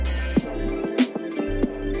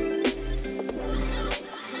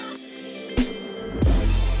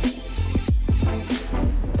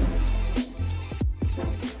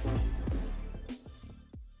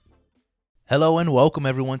Hello and welcome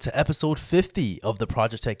everyone to episode 50 of the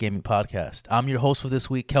Project Tech Gaming Podcast. I'm your host for this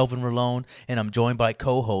week, Kelvin Ralone, and I'm joined by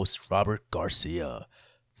co-host Robert Garcia.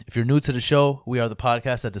 If you're new to the show, we are the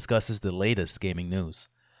podcast that discusses the latest gaming news.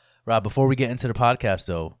 Rob, before we get into the podcast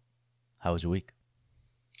though, how was your week?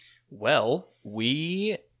 Well,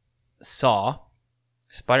 we saw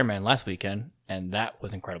Spider-Man last weekend, and that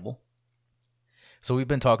was incredible. So we've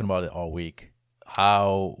been talking about it all week.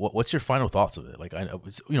 What's your final thoughts of it? Like, I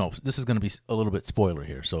know, this is going to be a little bit spoiler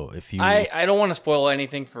here. So if you, I don't want to spoil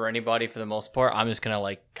anything for anybody for the most part. I'm just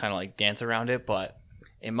gonna kind of dance around it. But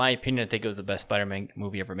in my opinion, I think it was the best Spider-Man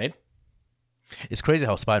movie ever made. It's crazy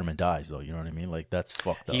how Spider-Man dies, though. You know what I mean? Like, that's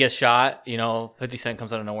fucked up. He gets shot. 50 Cent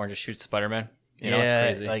comes out of nowhere and just shoots Spider-Man. Yeah,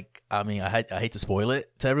 it's crazy. Like, I mean, I hate to spoil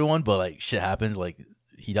it to everyone, but like, shit happens. Like,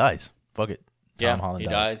 he dies. Fuck it. Tom Holland he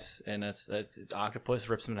dies, and that's Octopus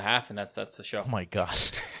rips him in half, and that's the show. Oh my gosh,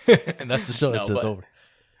 and that's the show. It's over.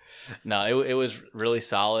 No, it was really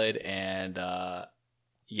solid, and I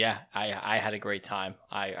had a great time.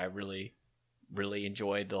 I really, really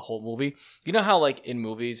enjoyed the whole movie. You know how like in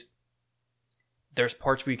movies, there's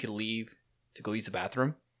parts where you could leave to go use the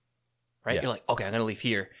bathroom, right? Yeah. You're like, okay, I'm gonna leave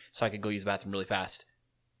here so I could go use the bathroom really fast.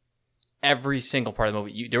 Every single part of the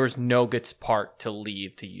movie, there was no good part to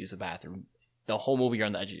leave to use the bathroom. The whole movie, you're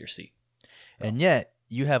on the edge of your seat. So. And yet,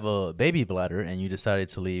 you have a baby bladder, and you decided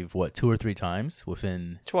to leave, 2 or 3 times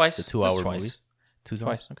within twice the 2-hour movie?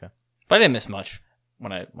 Twice. Okay. But I didn't miss much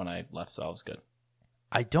when I left, so I was good.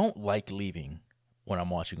 I don't like leaving when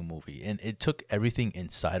I'm watching a movie, and it took everything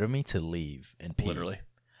inside of me to leave and pee. Literally.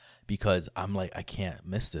 Because I'm like, I can't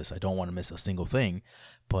miss this. I don't want to miss a single thing.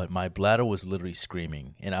 But my bladder was literally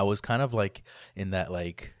screaming. And I was kind of like in that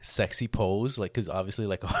like sexy pose. Like, because obviously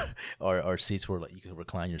like our seats were like, you could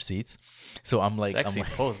recline your seats. So I'm like. Sexy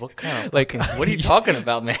pose? What kind of like, what are you talking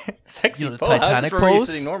about, man? Sexy the pose? Titanic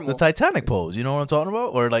pose? The Titanic pose. You know what I'm talking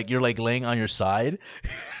about? Or like you're like laying on your side.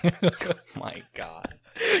 My God.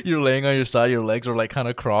 You're laying on your side, your legs are like kind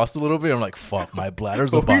of crossed a little bit. I'm like, fuck, my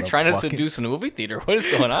bladder's about to. Were you trying to seduce in a movie theater? What is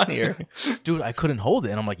going on here? Dude, I couldn't hold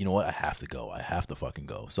it. And I'm like, you know what? I have to go. I have to fucking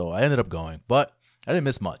go. So I ended up going, but I didn't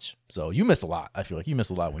miss much. So you missed a lot. I feel like you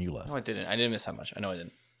missed a lot when you left. No, I didn't. I didn't miss that much. I know I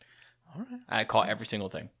didn't. All right. I caught every single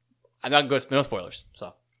thing. I'm not good. No spoilers.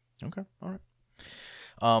 So. Okay. All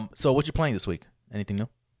right. So what you playing this week? Anything new?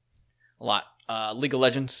 A lot. League of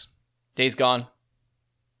Legends, Days Gone,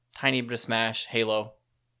 tiny bit of Smash, Halo.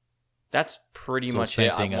 That's pretty much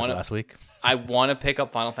same it. Thing as last week. I want to pick up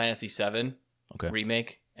Final Fantasy VII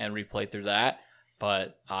remake and replay through that,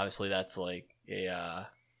 but obviously that's like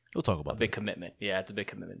we'll talk about a big commitment. Yeah, it's a big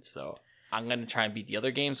commitment. So I'm gonna try and beat the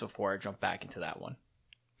other games before I jump back into that one.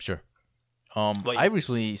 Sure. I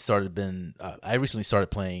recently started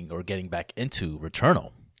playing or getting back into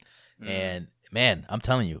Returnal, and man, I'm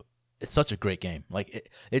telling you, it's such a great game. Like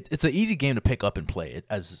it's an easy game to pick up and play. It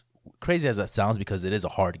as crazy as that sounds, because it is a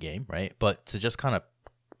hard game, right? But to just kind of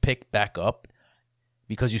pick back up,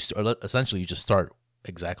 because essentially you just start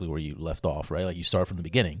exactly where you left off, right? Like you start from the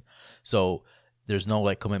beginning. So there's no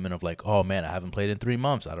like commitment of like, oh man, I haven't played in 3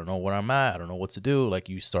 months. I don't know where I'm at. I don't know what to do. Like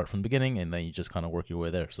you start from the beginning and then you just kind of work your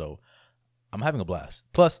way there. So I'm having a blast.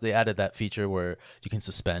 Plus they added that feature where you can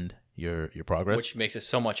suspend your progress, which makes it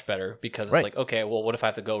so much better, because it's like, okay, well, what if I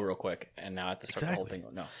have to go real quick and now I have to start the whole thing?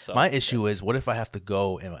 No. So my issue is, what if I have to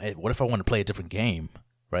go and what if I want to play a different game,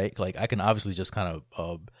 right? Like I can obviously just kind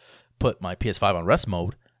of put my PS5 on rest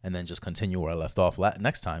mode and then just continue where I left off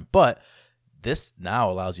next time. But this now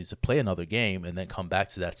allows you to play another game and then come back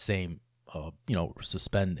to that same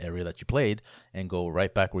suspend area that you played and go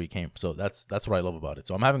right back where you came. So that's what I love about it.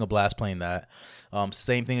 So I'm having a blast playing that.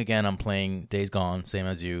 Same thing again. I'm playing Days Gone, same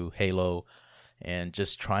as you, Halo, and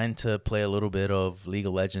just trying to play a little bit of League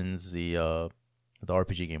of Legends, the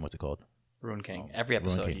RPG game. What's it called? Rune King. Every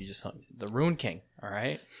episode you just the Rune King. All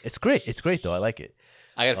right. It's great. It's great though. I like it.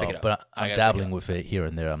 I gotta pick it up. But I'm dabbling with it here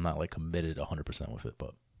and there. I'm not like committed 100% with it.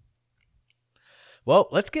 But well,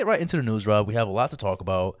 let's get right into the news, Rob. We have a lot to talk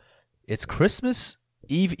about. It's Christmas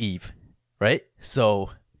Eve, right? So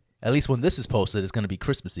at least when this is posted, it's going to be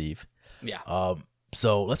Christmas Eve. Yeah.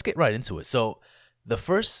 So let's get right into it. So the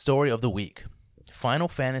first story of the week, Final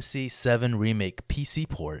Fantasy VII Remake PC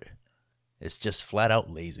port is just flat out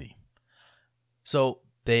lazy. So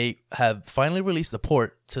they have finally released the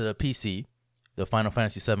port to the PC, the Final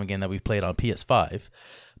Fantasy VII game that we played on PS5,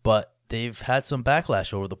 but they've had some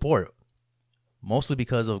backlash over the port, mostly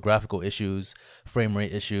because of graphical issues, frame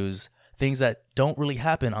rate issues, things that don't really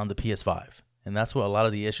happen on the PS5. And that's where a lot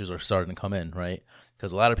of the issues are starting to come in, right?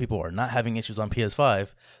 Because a lot of people are not having issues on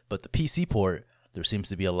PS5, but the PC port, there seems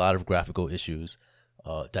to be a lot of graphical issues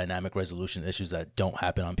dynamic resolution issues that don't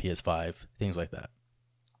happen on PS5, things like that.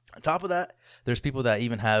 On top of that, there's people that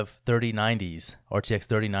even have RTX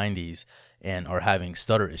 3090s, and are having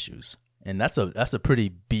stutter issues, and that's a pretty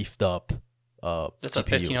beefed up. That's CPU. a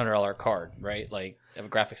 $1,500 card, right? Like a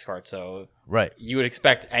graphics card, so right. You would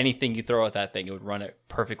expect anything you throw at that thing, it would run it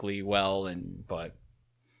perfectly well, but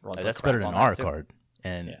that's better than our card,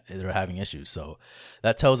 and they're having issues. So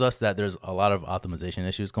that tells us that there's a lot of optimization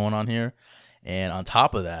issues going on here, and on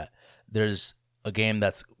top of that, there's a game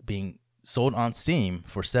that's being sold on Steam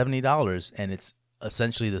for $70, and it's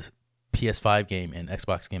essentially the PS5 game and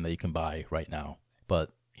Xbox game that you can buy right now,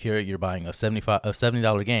 but here you're buying a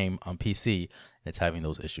 $70 game on PC, and it's having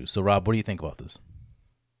those issues. So, Rob, what do you think about this?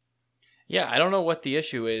 Yeah, I don't know what the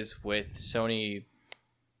issue is with Sony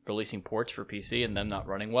releasing ports for PC and them not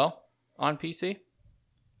running well on PC.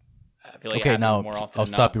 I feel like okay, now I'll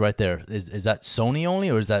stop you right there. Is that Sony only,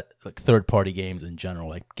 or is that like third-party games in general,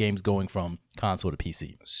 like games going from console to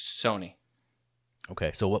PC? Sony.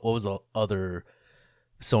 Okay, so what was the other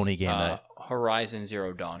Sony game? Horizon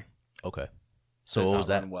Zero Dawn. Okay. So what was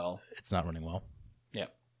that? Well, it's not running well. Yeah.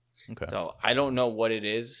 Okay. So I don't know what it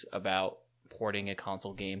is about porting a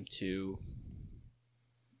console game to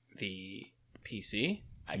the PC.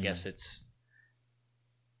 I guess it's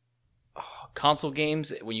console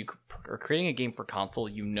games. When you are creating a game for console,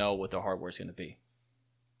 you know what the hardware is going to be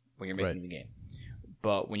when you're making the game.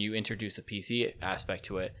 But when you introduce a PC aspect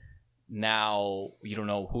to it, now you don't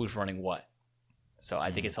know who's running what. So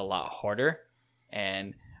I think it's a lot harder,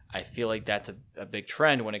 and I feel like that's a big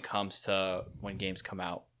trend when it comes to when games come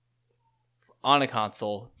out on a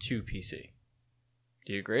console to PC.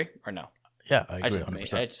 Do you agree or no? Yeah, I agree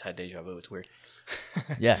 100%. I just had deja vu. It's weird.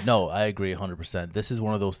 Yeah, no, I agree 100%. This is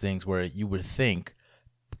one of those things where you would think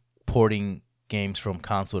porting games from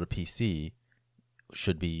console to PC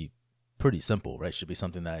should be pretty simple, right? Should be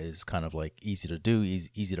something that is kind of like easy to do,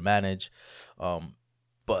 easy to manage.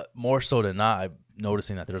 But more so than not, I'm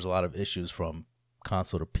noticing that there's a lot of issues from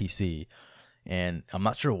console to PC, and I'm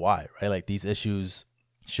not sure why, right? Like these issues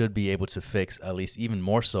should be able to fix at least even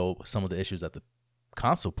more so some of the issues that the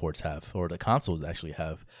console ports have, or the consoles actually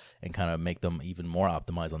have, and kind of make them even more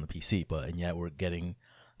optimized on the PC. And yet we're getting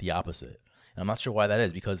the opposite. And I'm not sure why that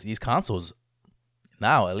is, because these consoles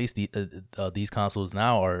now, at least these consoles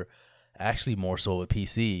now are actually more so a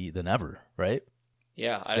PC than ever, right?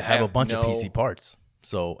 Yeah, they have a bunch of PC parts,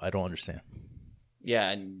 so I don't understand.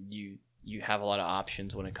 Yeah, and you have a lot of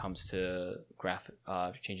options when it comes to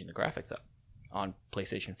changing the graphics up on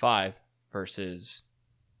PlayStation 5 versus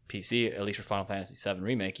PC. At least for Final Fantasy VII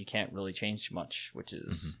Remake, you can't really change much, which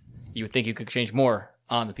is you would think you could change more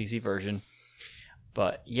on the PC version.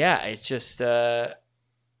 But yeah, it's just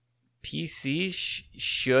PC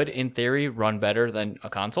should, in theory, run better than a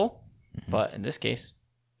console, but in this case,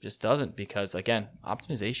 just doesn't, because again,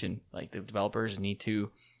 optimization. Like the developers need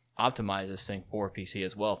to optimize this thing for PC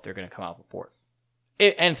as well if they're going to come out with a port,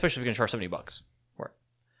 and especially if you're going to charge $70 for it.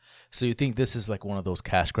 So you think this is like one of those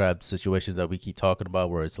cash grab situations that we keep talking about,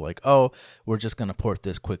 where it's like, oh, we're just going to port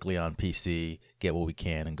this quickly on PC, get what we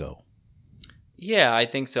can, and go? Yeah, I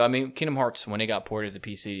think so. I mean, Kingdom Hearts, when it got ported to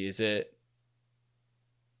PC,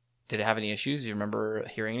 did it have any issues? Do you remember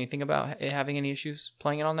hearing anything about it having any issues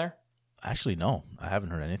playing it on there? Actually, no. I haven't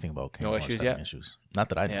heard anything about Kingdom Hearts having issues. Not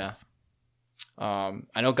that I know of.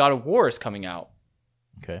 I know God of War is coming out.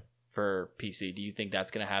 Okay. For PC. Do you think that's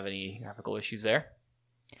going to have any graphical issues there?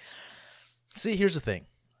 See, here's the thing.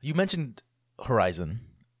 You mentioned Horizon.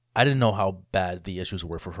 I didn't know how bad the issues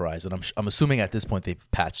were for Horizon. I'm assuming at this point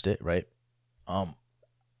they've patched it, right?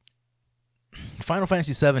 Final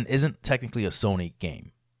Fantasy VII isn't technically a Sony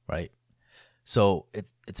game, right? So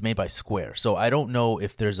it's made by Square. So I don't know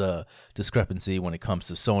if there's a discrepancy when it comes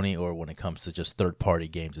to Sony or when it comes to just third-party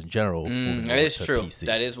games in general. That is true. PC.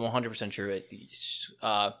 That is 100% true.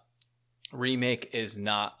 Remake is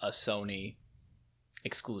not a Sony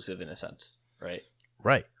exclusive in a sense, right?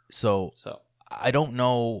 Right. So I don't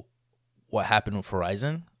know what happened with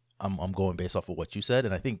Horizon. I'm going based off of what you said,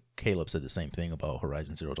 and I think Caleb said the same thing about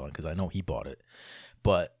Horizon Zero Dawn because I know he bought it.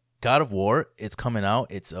 But God of War, it's coming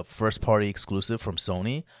out. It's a first-party exclusive from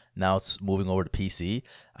Sony. Now it's moving over to PC.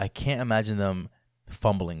 I can't imagine them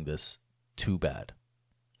fumbling this too bad.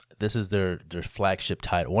 This is their flagship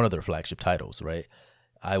title, one of their flagship titles, right?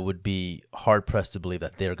 I would be hard-pressed to believe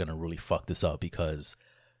that they're going to really fuck this up because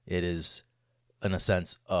it is, in a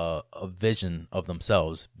sense, a vision of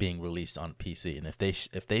themselves being released on PC. And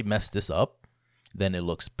if they mess this up, then it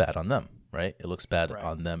looks bad on them. Right? It looks bad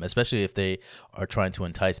on them, especially if they are trying to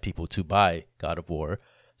entice people to buy God of War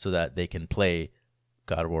so that they can play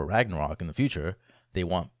God of War Ragnarok in the future. They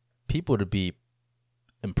want people to be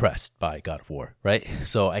impressed by God of War, right?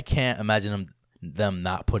 So I can't imagine them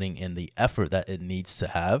not putting in the effort that it needs to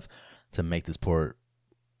have to make this port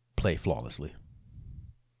play flawlessly.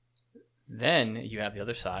 Then you have the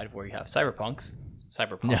other side where you have Cyberpunk,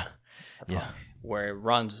 Yeah. where it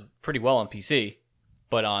runs pretty well on PC,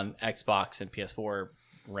 but on Xbox and PS4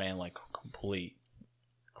 ran like complete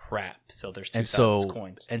crap. So there's two sides of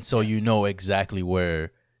coins. And so you know exactly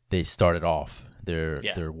where they started off their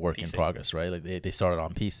work PC. In progress, right? Like they started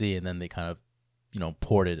on PC and then they kind of,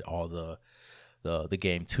 ported all the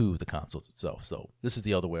game to the consoles itself. So this is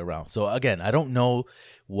the other way around. So again, I don't know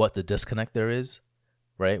what the disconnect there is,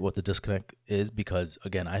 right? What the disconnect is, because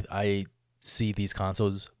again, I see these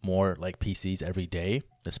consoles more like PCs every day,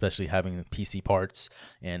 especially having PC parts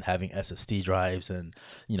and having SSD drives and,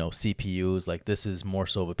 CPUs. Like this is more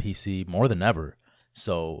so of a PC more than ever.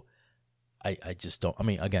 So I just don't,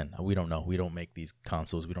 again, we don't know. We don't make these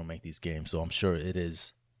consoles. We don't make these games. So I'm sure it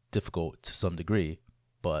is difficult to some degree,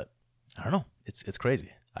 but I don't know. It's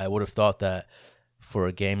crazy. I would have thought that for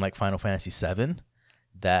a game like Final Fantasy VII,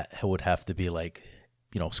 that would have to be like,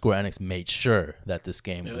 Square Enix made sure that this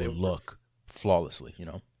game would look flawlessly,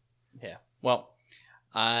 Yeah. Well,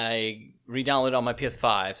 I re-downloaded on my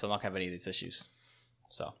PS5, so I'm not going to have any of these issues.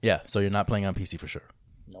 So. Yeah, so you're not playing on PC for sure.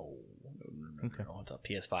 No. Okay. It's a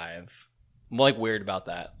PS5. I'm like weird about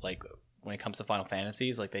that. Like when it comes to Final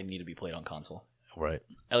Fantasies, like they need to be played on console. Right.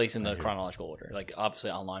 At least in the chronological order. Like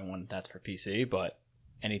obviously online one, that's for PC, but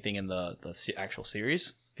anything in the actual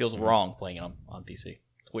series feels wrong playing it on PC.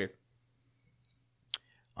 It's weird.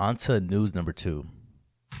 On to news number 2.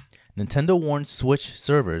 Nintendo warns Switch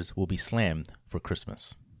servers will be slammed for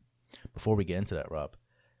Christmas. Before we get into that, Rob,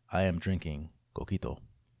 I am drinking Coquito.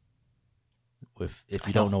 If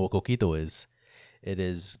you don't know what Coquito is, it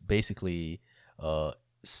is basically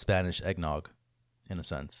Spanish eggnog, in a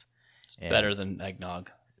sense. It's better than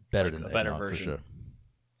eggnog. Better than eggnog, better version. For sure.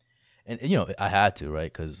 And I had to,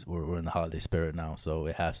 right? Because we're in the holiday spirit now, so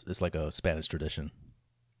it's like a Spanish tradition.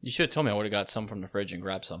 You should have told me. I would have got some from the fridge and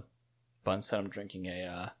grabbed some. But instead, I'm drinking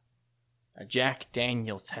a Jack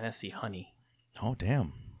Daniel's Tennessee Honey. Oh,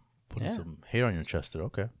 damn. Putting some hair on your chest there.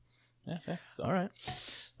 Okay. Yeah, okay. So. All right.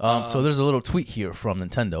 So there's a little tweet here from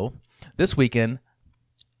Nintendo. This weekend,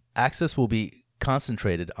 access will be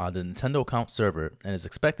concentrated on the Nintendo account server, and it's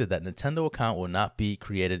expected that Nintendo account will not be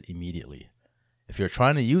created immediately. If you're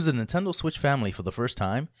trying to use the Nintendo Switch family for the first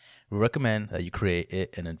time, we recommend that you create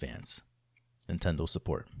it in advance. Nintendo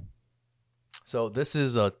support. So this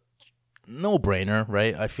is a no-brainer,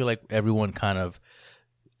 right? I feel like everyone kind of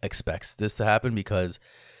expects this to happen because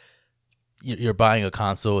you're buying a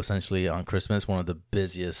console essentially on Christmas, one of the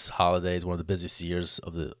busiest holidays, one of the busiest years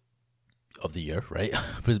of the year, right?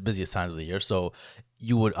 Busiest times of the year. So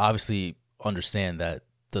you would obviously understand that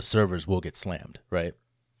the servers will get slammed, right?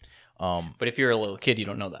 But if you're a little kid, you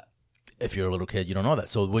don't know that. If you're a little kid, you don't know that.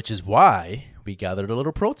 So which is why we gathered a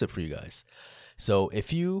little pro tip for you guys. So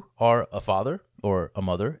if you are a father or a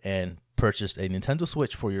mother and purchased a Nintendo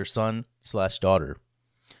Switch for your son/daughter,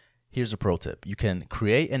 here's a pro tip. You can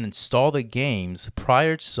create and install the games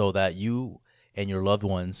prior so that you and your loved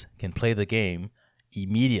ones can play the game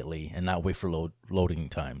immediately and not wait for loading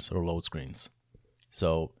times or load screens.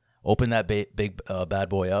 So open that big bad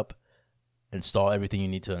boy up, install everything you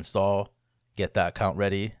need to install, get that account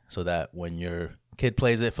ready so that when your kid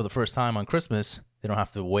plays it for the first time on Christmas, they don't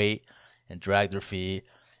have to wait and drag their feet.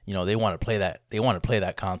 They want to play that. They want to play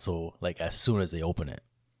that console like as soon as they open it.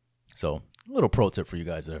 So a little pro tip for you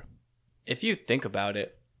guys there. If you think about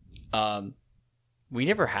it, we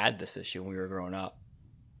never had this issue when we were growing up.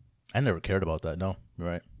 I never cared about that. No, you're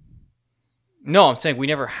right. No, I'm saying we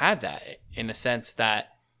never had that in the sense that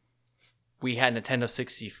we had Nintendo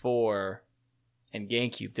 64 and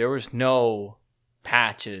GameCube. There was no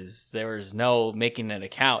patches. There was no making an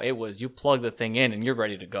account. It was you plug the thing in and you're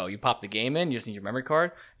ready to go. You pop the game in using your memory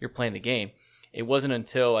card. You're playing the game. It wasn't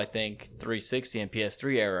until I think 360 and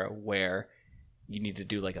PS3 era where you need to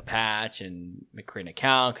do like a patch and create an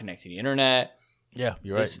account, connect to the internet. Yeah,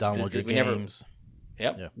 you're right. Download your games.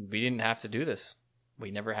 Yeah, we didn't have to do this.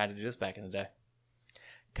 We never had to do this back in the day.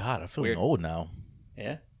 God, I'm feeling old now.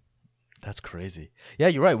 Yeah. That's crazy. Yeah,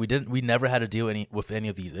 you're right. We never had to deal with any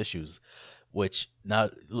of these issues, which now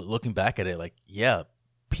looking back at it, like, yeah,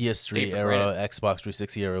 PS3 era, Xbox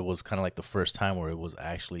 360 era was kind of like the first time where it was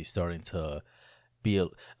actually starting to be a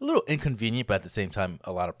little inconvenient, but at the same time,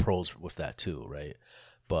 a lot of pros with that too, right?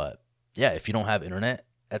 But yeah, if you don't have internet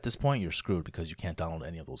at this point, you're screwed because you can't download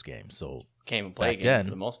any of those games. So can't even play games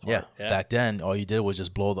for the most part. Yeah, back then, all you did was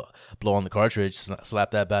just blow on the cartridge,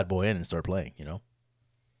 slap that bad boy in, and start playing.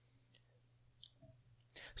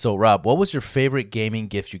 So, Rob, what was your favorite gaming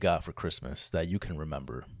gift you got for Christmas that you can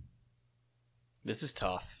remember? This is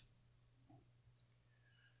tough.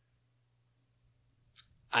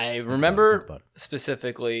 I remember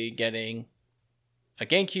specifically getting a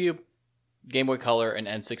GameCube, Game Boy Color, and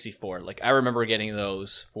N64. Like, I remember getting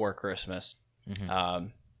those for Christmas. Mm-hmm.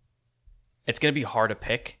 It's going to be hard to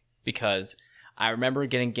pick because I remember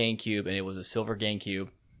getting GameCube, and it was a silver GameCube.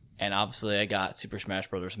 And obviously, I got Super Smash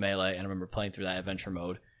Bros. Melee, and I remember playing through that adventure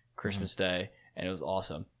mode Christmas Day, and it was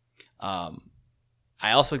awesome. I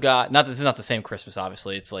also got, this is not the same Christmas,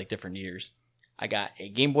 obviously. It's like different years. I got a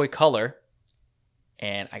Game Boy Color,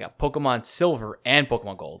 and I got Pokemon Silver and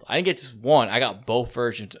Pokemon Gold. I didn't get just one. I got both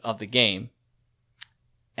versions of the game.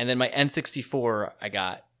 And then my N64, I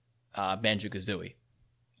got Banjo-Kazooie,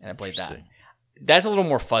 and I played that. That's a little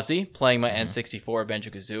more fuzzy, playing my N64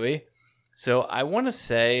 Banjo-Kazooie. So I want to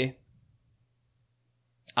say,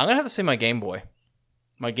 I'm going to have to say my Game Boy.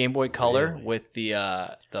 My Game Boy Color with the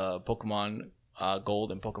Pokemon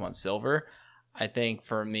Gold and Pokemon Silver. I think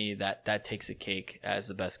for me that takes a cake as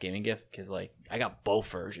the best gaming gift because like I got both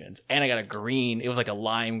versions and I got a green. It was like a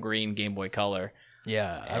lime green Game Boy Color.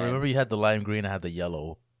 Yeah, I remember you had the lime green. I had the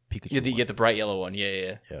yellow Pikachu. You get the bright yellow one.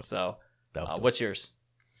 Yeah. Yep. So, what's yours?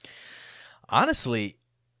 Honestly,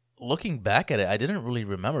 looking back at it, I didn't really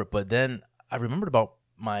remember, but then I remembered about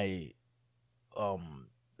my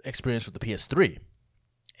experience with the PS3,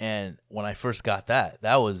 and when I first got that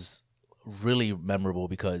was really memorable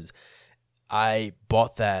because I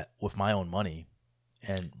bought that with my own money,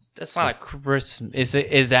 and that's not a Christmas.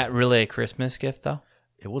 Is that really a Christmas gift though?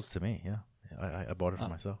 It was to me, yeah. I bought it for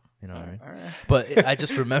myself. You know what I mean? All right. But I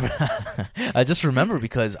just remember,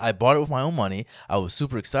 because I bought it with my own money. I was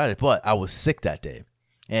super excited, but I was sick that day,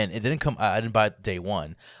 and it didn't come. I didn't buy it day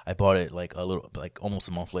one. I bought it like almost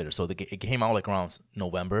a month later. So it came out like around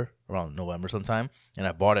November sometime, and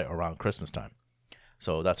I bought it around Christmas time.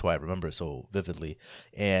 So that's why I remember it so vividly.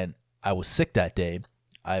 And I was sick that day.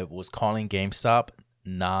 I was calling GameStop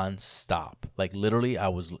nonstop. Like literally, I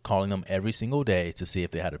was calling them every single day to see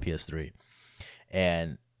if they had a PS3.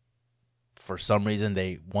 And for some reason,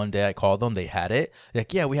 one day I called them, they had it. They're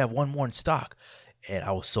like, yeah, we have one more in stock. And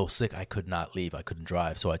I was so sick, I could not leave. I couldn't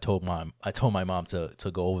drive. So I told my mom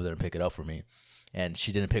to go over there and pick it up for me. And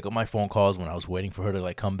she didn't pick up my phone calls when I was waiting for her to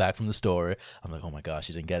like come back from the store. I'm like, oh my gosh,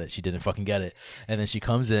 she didn't get it. She didn't fucking get it. And then she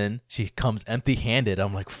comes empty-handed.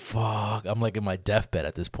 I'm like, fuck. I'm like in my deathbed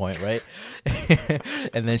at this point, right?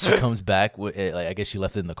 And then she comes back with it, like I guess she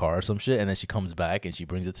left it in the car or some shit. And then she comes back and she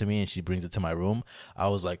brings it to me and she brings it to my room. I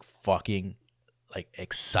was like fucking like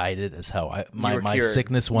excited as hell. My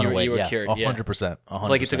sickness went away. You were yeah, cured. 100%. It's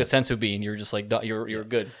like you took a sensu bean. You were just like you're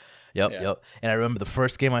good. Yep. And I remember the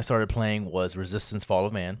first game I started playing was Resistance: Fall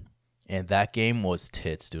of Man, and that game was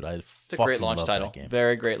tits, dude. It's a great launch title.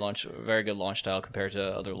 Very great launch. Very good launch title compared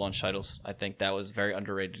to other launch titles. I think that was a very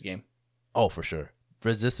underrated game. Oh, for sure.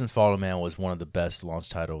 Resistance: Fall of Man was one of the best launch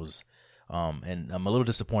titles. And I'm a little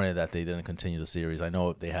disappointed that they didn't continue the series. I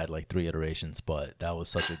know they had like 3 iterations, but that was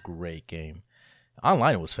such a great game.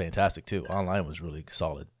 Online was fantastic too. Online was really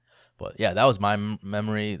solid. But yeah, that was my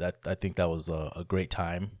memory. I think that was a great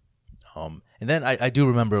time. And then I do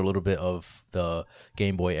remember a little bit of the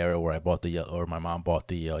Game Boy era where I bought my mom bought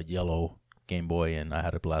the yellow Game Boy, and I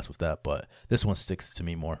had a blast with that. But this one sticks to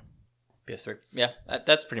me more. PS3, yeah,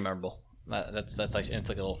 that's pretty memorable. That's like it's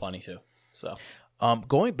like a little funny too. So,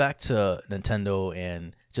 going back to Nintendo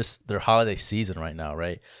and just their holiday season right now,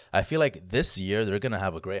 right? I feel like this year they're gonna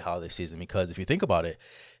have a great holiday season because if you think about it,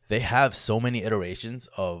 they have so many iterations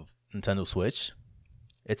of Nintendo Switch.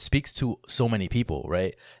 It speaks to so many people,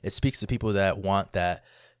 right? It speaks to people that want that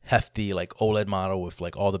hefty like OLED model with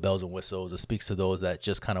like all the bells and whistles. It speaks to those that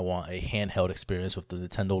just kind of want a handheld experience with the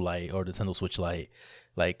Nintendo Lite or Nintendo Switch Lite.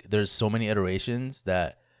 Like there's so many iterations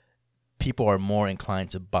that people are more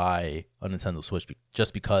inclined to buy a Nintendo Switch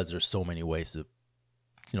just because there's so many ways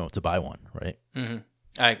to buy one, right? Mm-hmm.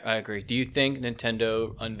 I agree. Do you think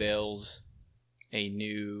Nintendo unveils a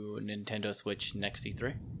new Nintendo Switch next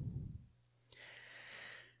E3?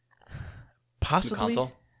 Possibly. New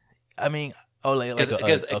console? I mean, because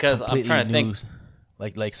I'm trying to think,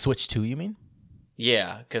 like Switch 2, you mean?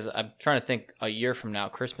 Yeah, because I'm trying to think. A year from now,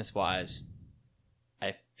 Christmas wise,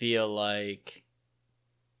 I feel like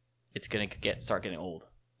it's gonna start getting old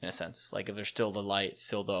in a sense. Like if there's still the light,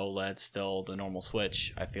 still the OLED, still the normal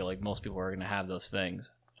Switch, I feel like most people are gonna have those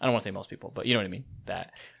things. I don't want to say most people, but you know what I mean.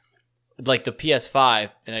 That like the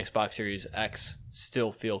PS5 and Xbox Series X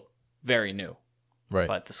still feel very new. Right.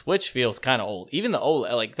 But the Switch feels kind of old. Even the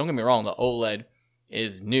OLED, like, don't get me wrong, the OLED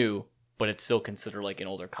is new, but it's still considered like an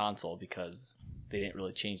older console because they didn't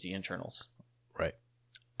really change the internals. Right.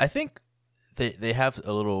 I think they have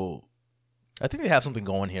a little. I think they have something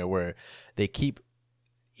going here where they keep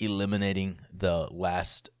eliminating the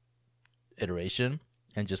last iteration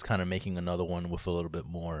and just kind of making another one with a little bit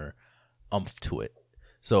more oomph to it.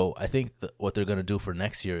 So I think what they're gonna do for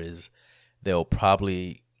next year is they'll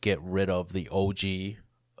probably get rid of the OG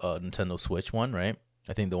Nintendo Switch one, right?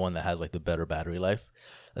 I think the one that has like the better battery life,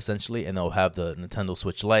 essentially, and they'll have the Nintendo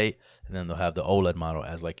Switch Lite, and then they'll have the OLED model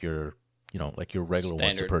as like your, like your regular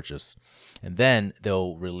ones to purchase, and then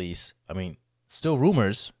they'll release. I mean, still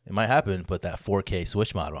rumors, it might happen, but that 4K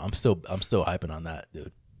Switch model, I'm still hyping on that,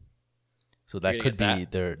 dude. So that could be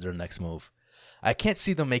their next move. I can't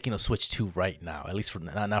see them making a Switch 2 right now, at least for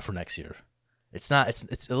not for next year. It's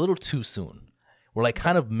a little too soon. We're like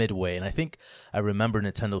kind of midway, and I think I remember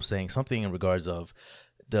Nintendo saying something in regards of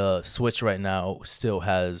the Switch right now still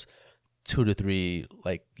has 2 to 3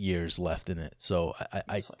 like years left in it. So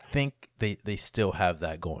I think they still have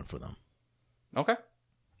that going for them. Okay,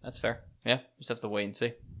 that's fair. Yeah, just have to wait and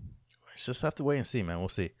see. Just have to wait and see, man. We'll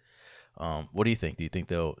see. What do you think? Do you think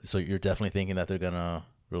they'll? So you're definitely thinking that they're gonna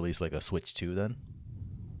release like a Switch 2 then?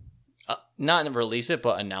 Not release it,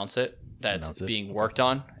 but announce it. That's being worked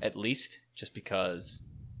on at least. Just because,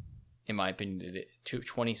 in my opinion,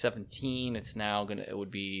 2017, it's now it would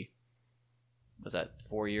be, was that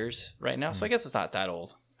 4 years right now? Mm-hmm. So I guess it's not that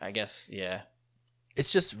old. I guess, yeah.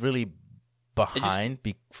 It's just really behind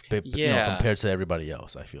compared to everybody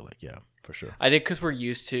else, I feel like, yeah, for sure. I think because we're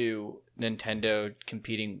used to Nintendo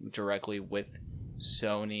competing directly with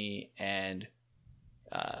Sony and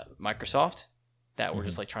Microsoft, that we're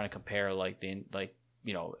just like trying to compare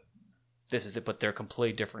this is it, but they're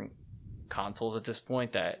completely different consoles at this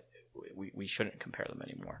point that we shouldn't compare them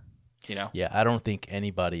anymore. Yeah, I don't think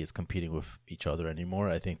anybody is competing with each other anymore.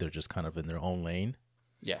 I think they're just kind of in their own lane.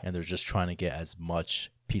 Yeah, and they're just trying to get as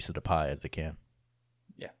much piece of the pie as they can.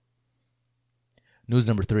 Yeah. News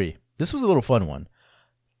number 3. This was a little fun one.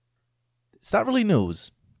 It's not really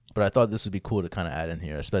news, but I thought this would be cool to kind of add in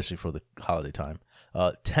here, especially for the holiday time.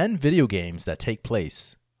 10 video games that take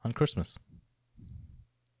place on Christmas.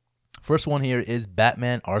 First one here is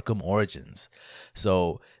Batman Arkham Origins.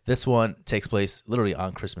 So this one takes place literally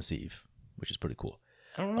on Christmas Eve, which is pretty cool.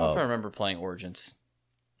 I don't know if I remember playing Origins.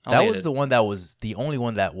 That was the one that was the only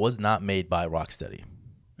one that was not made by Rocksteady.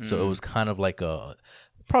 So it was kind of like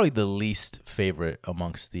probably the least favorite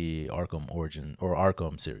amongst the Arkham Origin or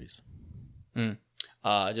Arkham series.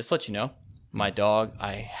 Just to let you know, my dog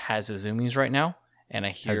has a zoomies right now, and I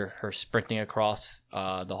hear her sprinting across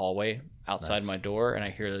the hallway outside my door, and I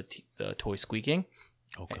hear the toy squeaking.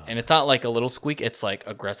 Oh, God. And it's not like a little squeak; it's like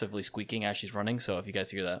aggressively squeaking as she's running. So if you guys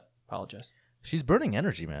hear that, apologize. She's burning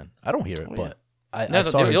energy, man. I don't hear it, but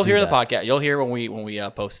you'll hear the podcast. You'll hear when we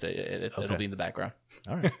post it. It'll be in the background.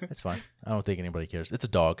 All right, it's fine. I don't think anybody cares. It's a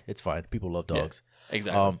dog. It's fine. People love dogs. Yeah,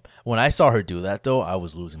 exactly. When I saw her do that though, I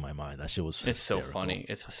was losing my mind. That shit was hysterical. It's so funny.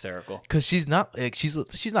 It's hysterical. Because she's not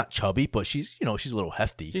chubby, but she's a little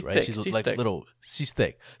hefty, right? Thick. She's like thick. She's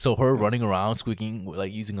thick. So her running around squeaking,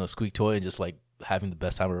 like using a squeak toy and just like having the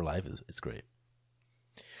best time of her life it's great.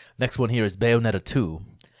 Next one here is Bayonetta 2.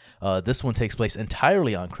 This one takes place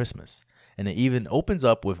entirely on Christmas. And it even opens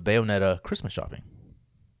up with Bayonetta Christmas shopping.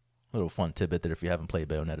 A little fun tidbit there if you haven't played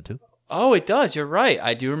Bayonetta 2. Oh, it does. You're right.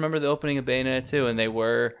 I do remember the opening of Bayonetta 2, and they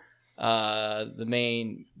were the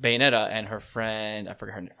main Bayonetta and her friend. I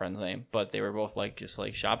forget her friend's name, but they were both just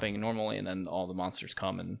shopping normally, and then all the monsters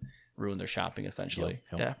come and ruin their shopping essentially.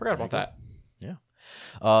 Yep. Yeah, I forgot about that. Yeah.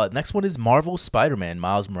 Next one is Marvel Spider-Man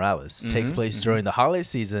Miles Morales. Takes place during the holiday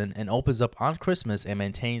season and opens up on Christmas and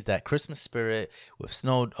maintains that Christmas spirit with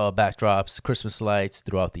snow backdrops, Christmas lights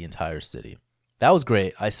throughout the entire city. That was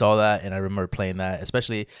great. I saw that and I remember playing that,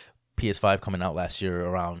 especially PS5 coming out last year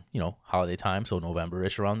around, holiday time, so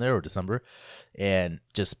November-ish around there or December, and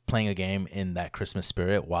just playing a game in that Christmas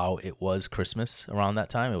spirit while it was Christmas around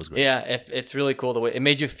that time. It was great. Yeah, it's really cool the way it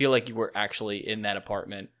made you feel like you were actually in that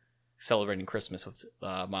apartment celebrating Christmas with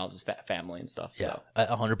Miles' family and stuff. Yeah,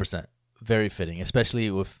 100%. Very fitting, especially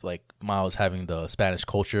with Miles having the Spanish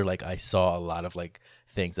culture. I saw a lot of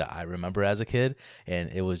things that I remember as a kid, and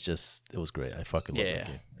it was great. I fucking love that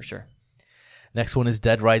game. For sure. Next one is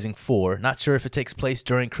Dead Rising 4. Not sure if it takes place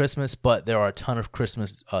during Christmas, but there are a ton of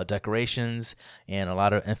Christmas decorations and a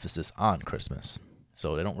lot of emphasis on Christmas.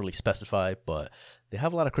 So they don't really specify, but they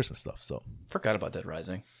have a lot of Christmas stuff. So forgot about Dead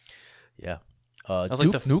Rising. Yeah.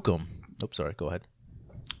 Duke Nukem. Oops, sorry. Go ahead.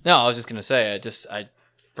 No, I was just gonna say. I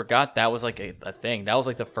forgot that was a thing. That was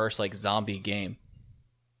the first zombie game.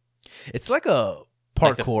 It's like a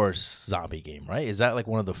parkour zombie game, right? Is that like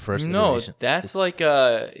one of the first? No, that's like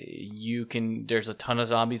there's a ton of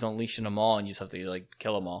zombies unleashing them all, and you just have to like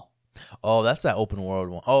kill them all. Oh, that's that open world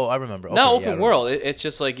one. Oh, I remember. Okay, no, open world. It's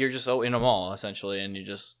just like you're just in a mall essentially, and you're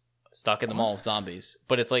just stuck in the mall with zombies.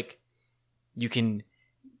 But it's like you can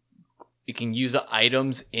use the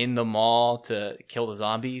items in the mall to kill the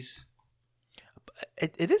zombies.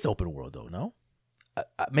 It is open world though, no?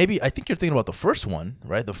 Maybe I think you're thinking about the first one,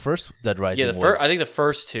 right? The first Dead Rising. Yeah, I think the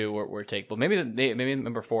first two were takeable. Maybe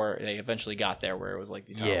number 4 they eventually got there where it was like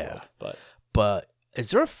the world, but is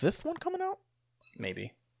there a 5th one coming out?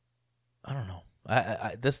 Maybe. I don't know.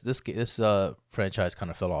 This franchise kind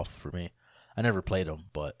of fell off for me. I never played them,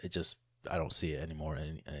 but I don't see it anymore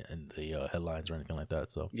in the headlines or anything like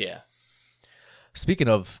that. So yeah. Speaking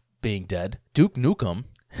of being dead, Duke Nukem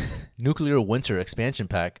Nuclear Winter expansion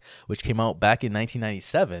pack, which came out back in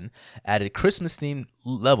 1997, added Christmas-themed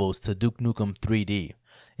levels to Duke Nukem 3D.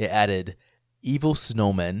 It added evil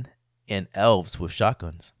snowmen and elves with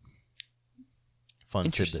shotguns. Fun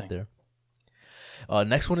tidbit there.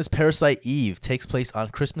 Next one is Parasite Eve. Takes place on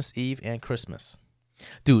Christmas Eve and Christmas.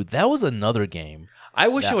 Dude, that was another game. I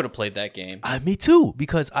wish I would have played that game. Me too,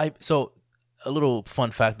 because a little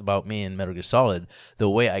fun fact about me and Metal Gear Solid, the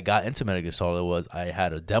way I got into Metal Gear Solid was I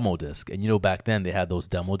had a demo disc. And back then they had those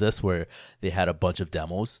demo discs where they had a bunch of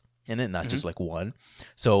demos in it, not just like one.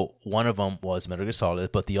 So one of them was Metal Gear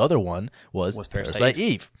Solid, but the other one was Parasite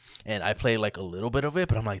Eve. And I played like a little bit of it,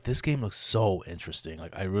 but I'm like, this game looks so interesting.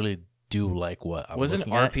 Like I really do like what I'm looking at. Was it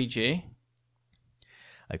an RPG?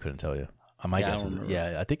 I couldn't tell you. My guess is,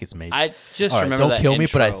 I think it's made. I just remember don't that kill me,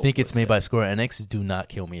 but I think it's was made by Square Enix. Do not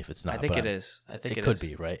kill me if it's not. I think it is. I think it could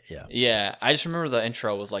be, right? Yeah. Yeah, I just remember the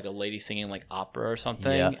intro was like a lady singing like opera or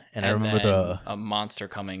something. Yeah, and I remember a monster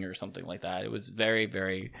coming or something like that. It was very,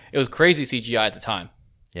 very. It was crazy CGI at the time.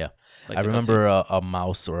 Yeah, like I remember a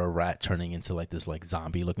mouse or a rat turning into like this like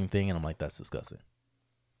zombie looking thing, and I'm like, that's disgusting.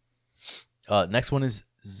 Next one is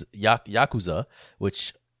Yakuza,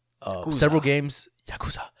 which several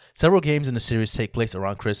games in the series take place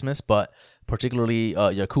around Christmas, but particularly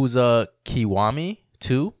Yakuza Kiwami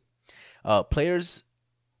 2. Players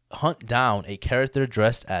hunt down a character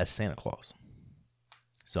dressed as Santa Claus.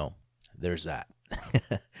 So there's that.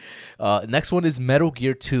 Next one is Metal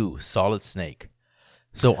Gear 2 Solid Snake.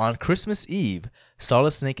 So on Christmas Eve,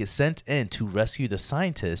 Solid Snake is sent in to rescue the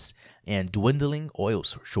scientists and dwindling oil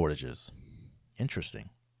shortages. Interesting.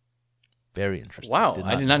 Very interesting. Wow,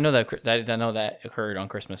 I did not know that. I did not know that occurred on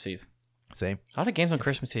Christmas Eve. Same. A lot of games on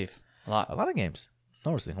Christmas Eve. A lot of games.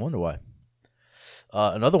 Interesting. I wonder why.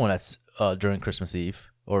 Another one that's during Christmas Eve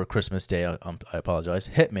or Christmas Day. I apologize.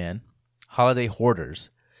 Hitman, Holiday Hoarders.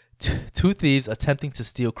 Two thieves attempting to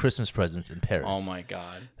steal Christmas presents in Paris. Oh my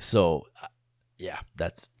god. So, yeah,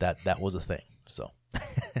 that was a thing. So.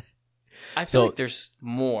 I feel like there's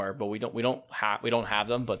more, but we don't have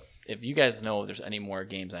them. But if you guys know if there's any more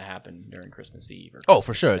games that happen during Christmas Eve, or Christmas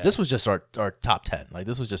for sure. Day. This was just our top 10. Like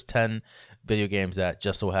this was just 10 video games that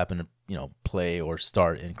just so happen to play or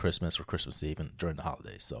start in Christmas or Christmas Eve and during the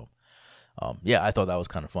holidays. So, I thought that was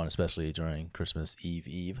kind of fun, especially during Christmas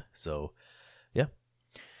Eve. So, yeah.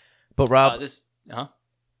 But Rob,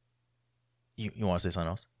 you want to say something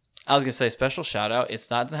else? I was gonna say special shout out. It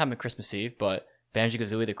doesn't happen Christmas Eve, but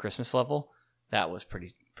Banjo-Kazooie, the Christmas level, that was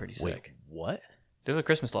pretty sick. Wait, what? There was a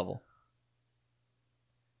Christmas level.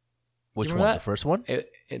 Which one? The first one?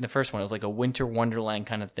 In the first one, it was like a winter wonderland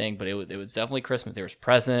kind of thing, but it was definitely Christmas. There was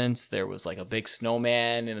presents. There was like a big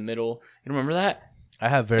snowman in the middle. You remember that? I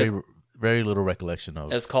have very little recollection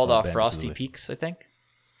of. It's called Frosty Peaks, I think.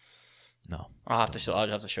 No, I'll have to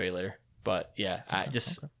show you later. But yeah,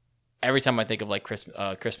 every time I think of like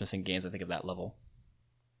Christmas in games, I think of that level.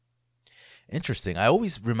 Interesting. I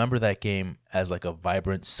always remember that game as like a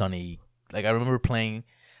vibrant, sunny. Like I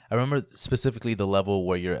remember specifically the level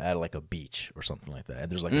where you're at like a beach or something like that,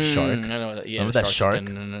 and there's like a shark. I know that. Yeah, remember that shark?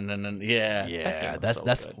 Yeah.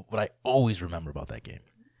 That's what I always remember about that game.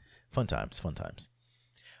 Fun times.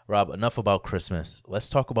 Rob, enough about Christmas. Let's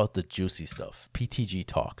talk about the juicy stuff. PTG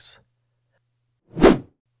Talks.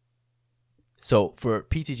 So for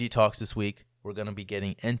PTG Talks this week, we're gonna be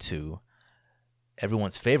getting into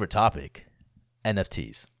everyone's favorite topic,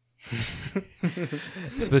 NFTs.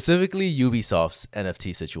 Specifically Ubisoft's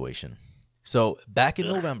NFT situation. So back in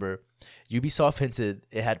November, Ubisoft hinted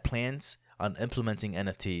it had plans on implementing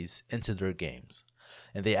NFTs into their games.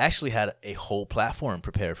 And they actually had a whole platform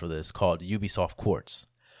prepared for this called Ubisoft Quartz.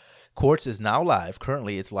 Quartz is now live.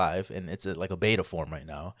 Currently it's live and it's like a beta form right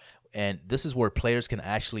now. And this is where players can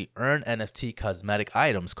actually earn NFT cosmetic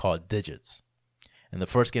items called digits. And the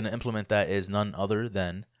first game to implement that is none other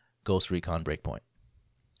than Ghost Recon Breakpoint.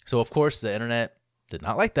 So, of course, the internet did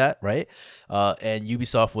not like that, right? And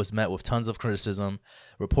Ubisoft was met with tons of criticism.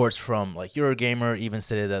 Reports from like Eurogamer even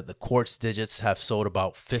stated that the Quartz Digits have sold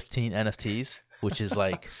about 15 NFTs, which is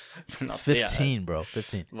like 15, bro.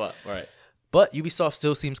 15. What? Right. But Ubisoft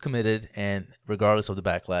still seems committed, and regardless of the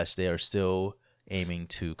backlash, they are still aiming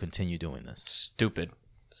to continue doing this.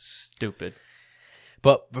 Stupid.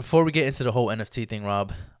 But before we get into the whole NFT thing,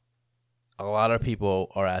 Rob, a lot of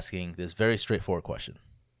people are asking this very straightforward question.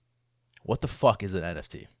 What the fuck is an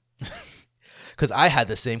NFT? Because I had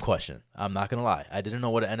the same question. I'm not going to lie. I didn't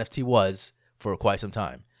know what an NFT was for quite some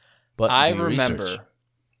time. But I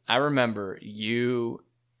remember you,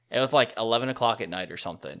 it was like 11 o'clock at night or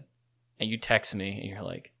something. And you text me and you're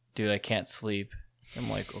like, dude, I can't sleep. I'm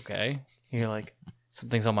like, okay. And you're like,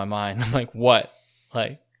 something's on my mind. I'm like, what?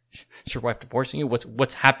 Like, is your wife divorcing you?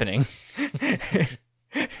 What's happening?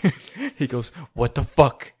 He goes, what the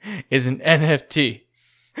fuck is an NFT?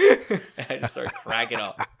 And I just started cracking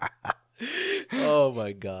up. Oh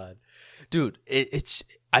my god, dude!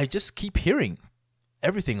 I just keep hearing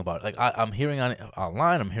everything about it. Like I'm hearing on it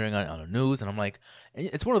online, I'm hearing on it on the news, and I'm like,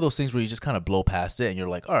 it's one of those things where you just kind of blow past it, and you're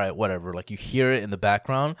like, all right, whatever. Like you hear it in the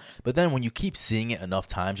background, but then when you keep seeing it enough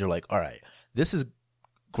times, you're like, all right, this is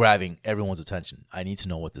grabbing everyone's attention. I need to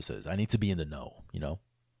know what this is. I need to be in the know, you know.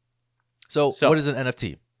 So what is an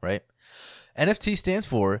NFT, right? NFT stands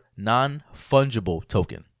for non-fungible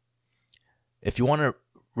token. If you want to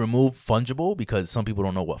remove fungible, because some people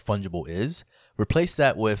don't know what fungible is, replace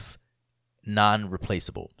that with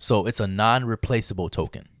non-replaceable. So it's a non-replaceable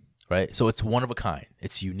token, right? So it's one of a kind.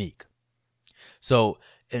 It's unique. So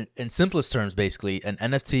in simplest terms, basically, an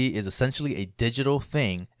NFT is essentially a digital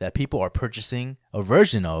thing that people are purchasing a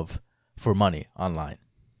version of for money online.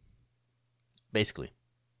 Basically.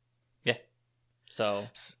 Yeah. So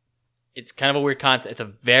it's kind of a weird concept. It's a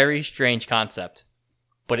very strange concept,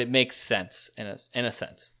 but it makes sense in a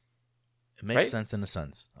sense. It makes sense in a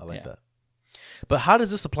sense. I like that. But how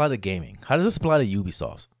does this apply to gaming? How does this apply to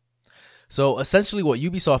Ubisoft? So essentially what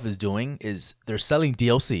Ubisoft is doing is they're selling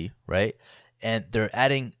DLC, right? And they're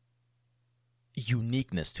adding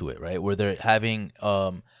uniqueness to it, right? Where they're having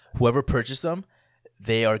whoever purchased them,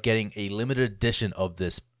 they are getting a limited edition of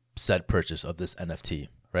this said purchase of this NFT,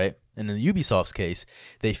 right? And in Ubisoft's case,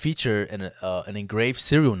 they feature an engraved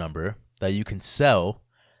serial number that you can sell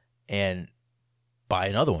and buy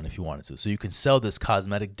another one if you wanted to. So you can sell this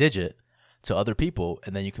cosmetic digit to other people,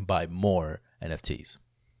 and then you can buy more NFTs.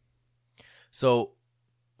 So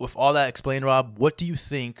with all that explained, Rob, what do you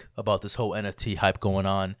think about this whole NFT hype going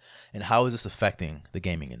on, and how is this affecting the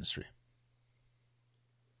gaming industry?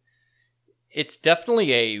 It's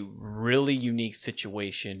definitely a really unique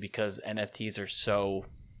situation because NFTs are so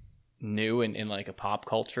new in like a pop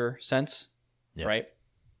culture sense, right?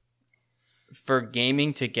 For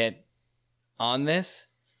gaming to get on this,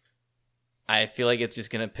 I feel like it's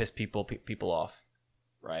just going to piss people off,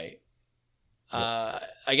 right? Yep.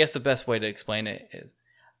 I guess the best way to explain it is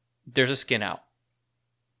there's a skin out.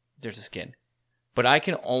 There's a skin. But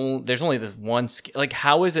there's only this one skin. Like,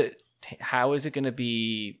 how is it going to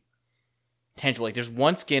be tangible? Like, there's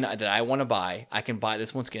one skin that I want to buy. I can buy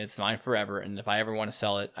this one skin. It's mine forever. And if I ever want to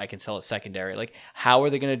sell it, I can sell it secondary. Like, how are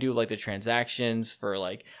they going to do, like, the transactions for,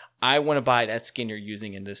 like, I want to buy that skin you're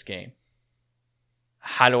using in this game.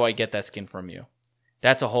 How do I get that skin from you?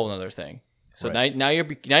 That's a whole other thing. So now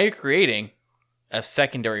you're creating a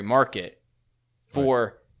secondary market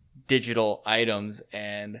for digital items,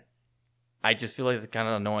 and I just feel like it's kind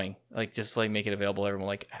of annoying. Like, just like make it available to everyone,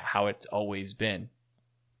 like how it's always been.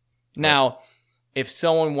 Now, if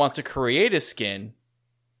someone wants to create a skin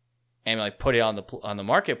and like put it on the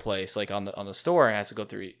marketplace, like on the store, and has to go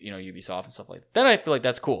through Ubisoft and stuff like that, then I feel like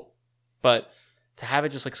that's cool. But to have it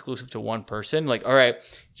just exclusive to one person, like, all right,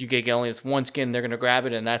 you get only this one skin, they're gonna grab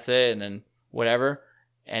it and that's it, and then whatever,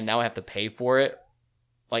 and now I have to pay for it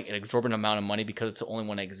like an exorbitant amount of money because it's the only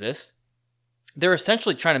one that exists. They're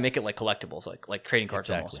essentially trying to make it like collectibles, like trading cards.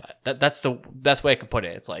 Exactly. Almost. That's the best way I can put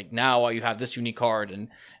it. It's like, now you have this unique card and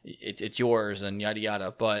it's yours and yada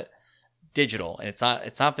yada, but digital, and it's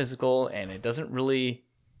not physical, and it doesn't really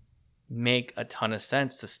make a ton of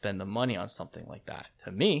sense to spend the money on something like that,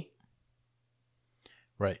 to me.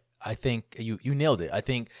 Right. I think you nailed it. I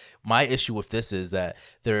think my issue with this is that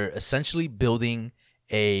they're essentially building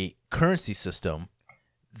a currency system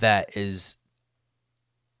that is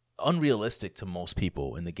unrealistic to most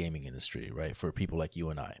people in the gaming industry, right? For people like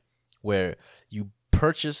you and I, where you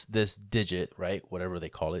purchase this digit, right? Whatever they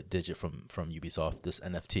call it, digit from Ubisoft, this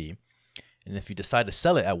NFT. And if you decide to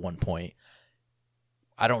sell it at one point,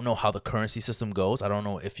 I don't know how the currency system goes. I don't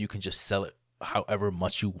know if you can just sell it however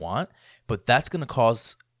much you want, but that's going to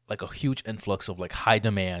cause like a huge influx of like high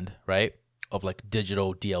demand, right? Of like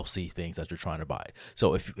digital DLC things that you're trying to buy.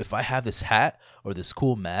 So if I have this hat or this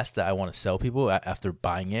cool mask that I want to sell people after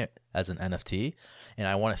buying it as an NFT, and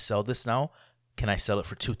I want to sell this now, can I sell it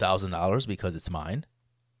for $2,000 because it's mine?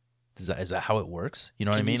 Is that how it works? You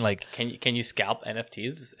know what I mean? Like, can you scalp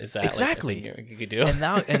NFTs? Is that exactly like a thing you could do?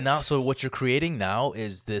 And now, so what you're creating now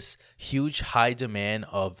is this huge high demand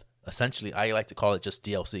of essentially, I like to call it just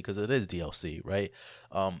DLC because it is DLC, right?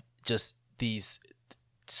 Just these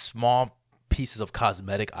small pieces of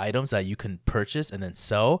cosmetic items that you can purchase and then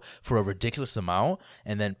sell for a ridiculous amount,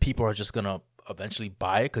 and then people are just gonna eventually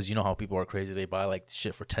buy it because you know how people are crazy. They buy like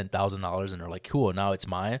shit for $10,000 and they're like, cool, now it's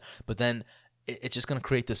mine. But then it's just gonna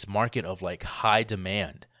create this market of like high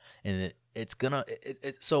demand, and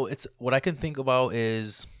so it's what I can think about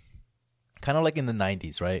is kind of like in the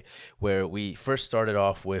 90s, right, where we first started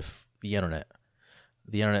off with the internet.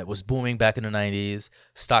 The internet was booming back in the 90s.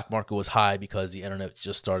 Stock market was high because the internet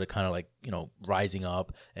just started kind of like, rising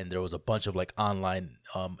up, and there was a bunch of like online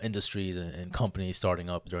industries and companies starting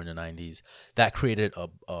up during the 90s. That created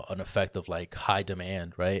an effect of like high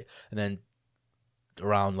demand, right? And then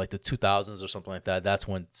around like the 2000s or something like that, that's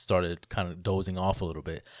when it started kind of dozing off a little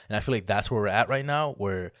bit. And I feel like that's where we're at right now,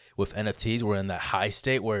 where with NFTs, we're in that high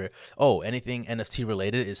state where, anything NFT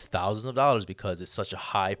related is thousands of dollars because it's such a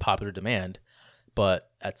high popular demand. But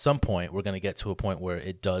at some point, we're going to get to a point where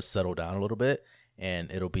it does settle down a little bit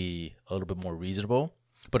and it'll be a little bit more reasonable.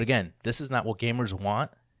 But again, this is not what gamers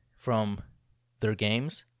want from their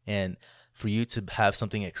games. And for you to have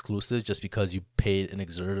something exclusive just because you paid an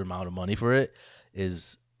exerted amount of money for it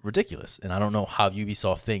is ridiculous. And I don't know how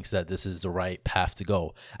Ubisoft thinks that this is the right path to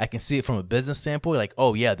go. I can see it from a business standpoint, like,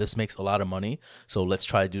 oh yeah, this makes a lot of money, so let's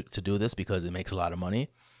try to do this because it makes a lot of money.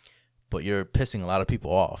 But you're pissing a lot of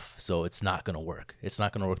people off, so it's not going to work. It's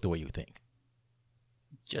not going to work the way you think.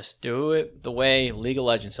 Just do it the way League of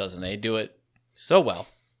Legends does, and they do it so well.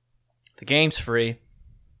 The game's free.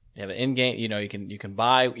 You have an in-game, you can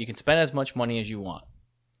buy, you can spend as much money as you want.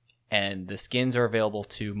 And the skins are available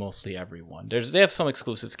to mostly everyone. They have some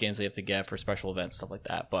exclusive skins they have to get for special events, stuff like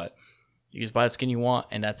that. But you just buy the skin you want,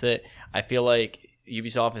 and that's it. I feel like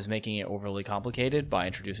Ubisoft is making it overly complicated by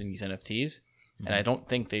introducing these NFTs. Mm-hmm. And I don't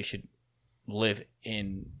think they should live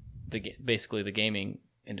in basically the gaming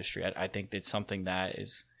industry. I think it's something that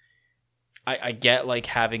is... I get like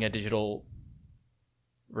having a digital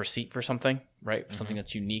receipt for something, right? For something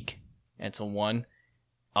that's unique and it's a one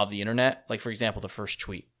of the internet. Like, for example, the first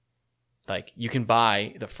tweet. Like, you can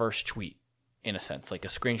buy the first tweet, in a sense, like a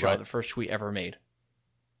screenshot of the first tweet ever made.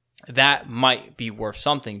 That might be worth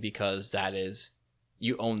something because that is,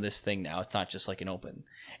 you own this thing now. It's not just like an open.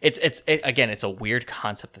 Again, it's a weird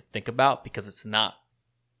concept to think about because it's not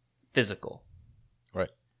physical.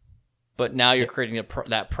 Right. But now you're creating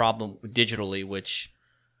that problem digitally, which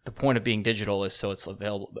the point of being digital is so it's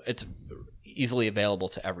available. It's easily available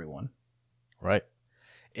to everyone. Right.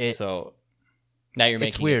 So now you're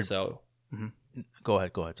making weird. It so... Mm-hmm. Go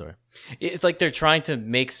ahead. Sorry. It's like they're trying to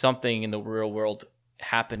make something in the real world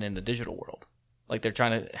happen in the digital world. Like they're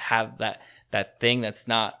trying to have that thing there's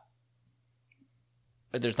not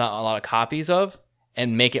a lot of copies of,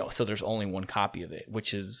 and make it so there's only one copy of it,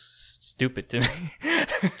 which is stupid to me.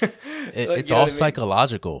 It's all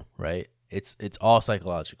psychological, right? It's all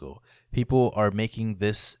psychological. People are making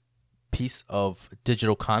this piece of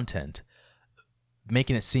digital content,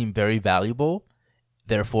 making it seem very valuable.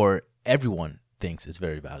 Therefore, everyone thinks it's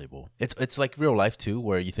very valuable. It's like real life too,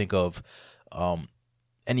 where you think of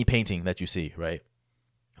any painting that you see, right?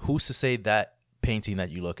 Who's to say that painting that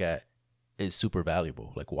you look at is super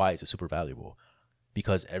valuable? Like, why is it super valuable?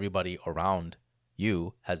 Because everybody around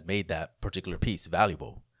you has made that particular piece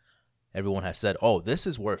valuable. Everyone has said, oh, this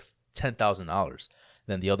is worth $10,000.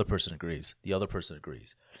 Then the other person agrees. The other person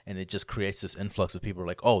agrees. And it just creates this influx of people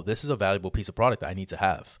like, oh, this is a valuable piece of product that I need to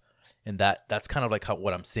have. And that's kind of like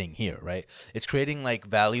what I'm seeing here, right? It's creating like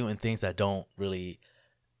value in things that don't really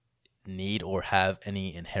need or have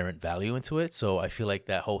any inherent value into it. So I feel like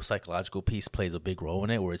that whole psychological piece plays a big role in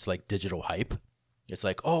it, where it's like digital hype. It's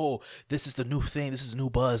like, oh, this is the new thing. This is a new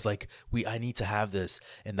buzz. Like I need to have this.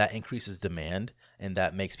 And that increases demand, and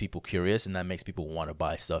that makes people curious, and that makes people want to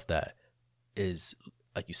buy stuff that is,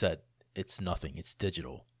 like you said, it's nothing. It's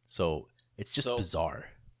digital. So it's just bizarre.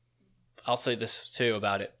 I'll say this too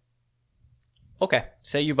about it. Okay,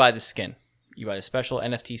 say you buy the skin. You buy a special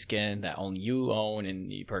NFT skin that only you own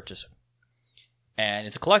and you purchase. And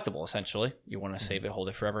it's a collectible, essentially. You want to save it, hold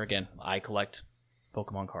it forever. Again, I collect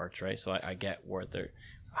Pokemon cards, right? So I get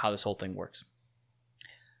how this whole thing works.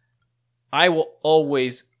 I will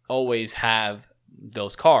always have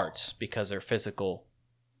those cards because they're physical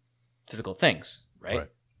physical things, right?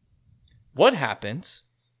 What happens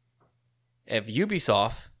if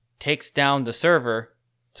Ubisoft takes down the server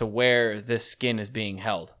to where this skin is being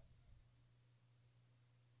held?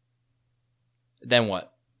 Then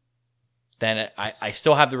what? Then I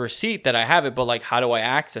still have the receipt that I have it, but like, how do I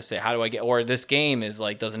access it? How do I get? Or this game is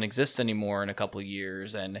like doesn't exist anymore in a couple of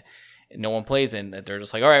years, and no one plays in it. They're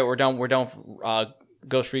just like, all right, we're done.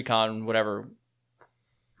 Ghost Recon, whatever.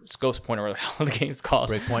 It's Ghost Point or whatever the game's called.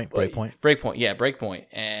 Breakpoint. Yeah, Breakpoint.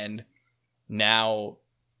 And now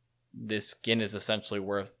this skin is essentially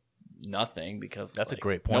worth nothing because that's a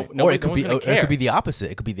great point. Or it could be the opposite.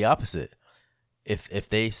 It could be the opposite. If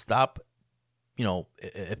they stop,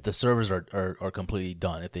 if the servers are completely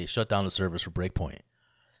done, if they shut down the servers for Breakpoint,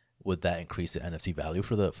 would that increase the NFT value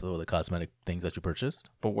for the cosmetic things that you purchased?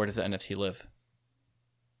 But where does the NFT live?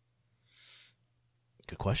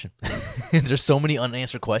 Good question. There's so many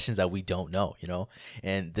unanswered questions that we don't know,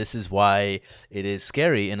 and this is why it is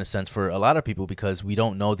scary in a sense for a lot of people, because we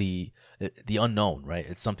don't know the unknown, right?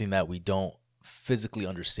 It's something that we don't physically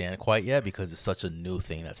understand quite yet because it's such a new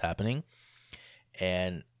thing that's happening,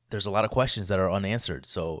 and there's a lot of questions that are unanswered.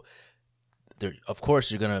 So there, of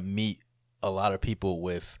course, you're gonna meet a lot of people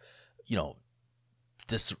with,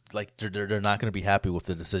 this, like they're not going to be happy with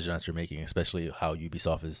the decision that you're making, especially how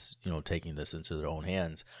Ubisoft is, taking this into their own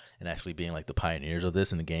hands and actually being like the pioneers of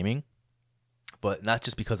this in the gaming. But not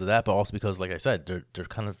just because of that, but also because, like I said, they're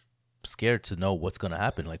kind of scared to know what's going to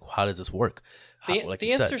happen. Like, how does this work? The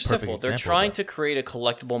answer is simple. They're trying to create a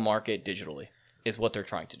collectible market digitally, is what they're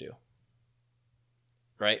trying to do.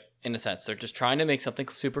 Right? In a sense, they're just trying to make something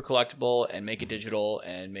super collectible and make it digital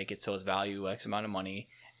and make it so it's value X amount of money,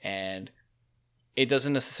 and it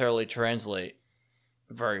doesn't necessarily translate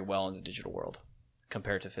very well in the digital world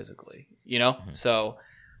compared to physically, Mm-hmm. So,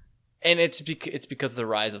 and it's because of the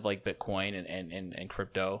rise of like Bitcoin and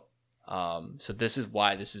crypto. So this is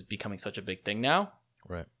why this is becoming such a big thing now.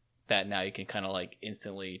 Right. That now you can kind of like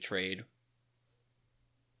instantly trade.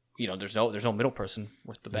 There's no middle person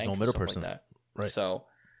with the banks. There's no middle person. Like that. Right. So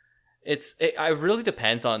it really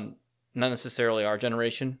depends on not necessarily our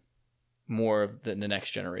generation, more of the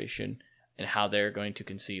next generation, and how they're going to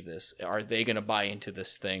conceive this. Are they going to buy into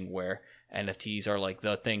this thing where NFTs are like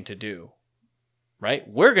the thing to do? Right?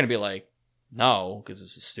 We're going to be like, no, because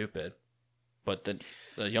this is stupid. But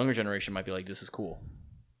the younger generation might be like, this is cool.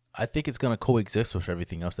 I think it's going to coexist with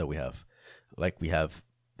everything else that we have. Like, we have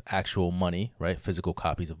actual money, right? Physical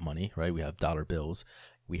copies of money, right? We have dollar bills.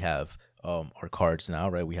 We have our cards now,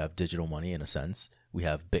 right? We have digital money in a sense. We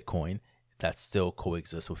have Bitcoin. That still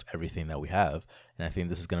coexists with everything that we have. And I think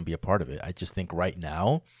this is going to be a part of it. I just think right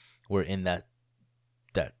now we're in that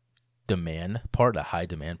demand part, the high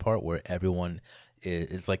demand part, where everyone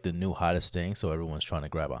it's like the new hottest thing. So everyone's trying to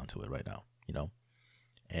grab onto it right now,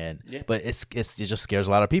 and, yeah. But it just scares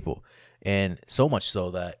a lot of people. And so much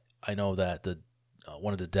so that I know that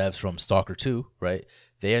one of the devs from Stalker 2, right?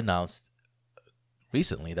 They announced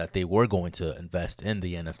recently that they were going to invest in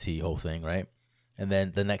the NFT whole thing, right? And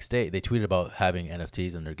then the next day, they tweeted about having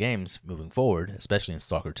NFTs in their games moving forward, especially in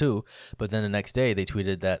Stalker 2. But then the next day, they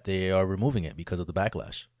tweeted that they are removing it because of the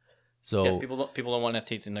backlash. So yeah, people don't want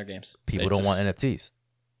NFTs in their games. People don't want NFTs.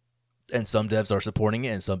 And some devs are supporting it,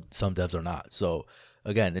 and some devs are not. So,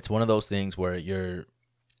 again, it's one of those things where you're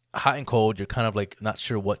hot and cold. You're kind of like not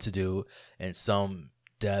sure what to do. And some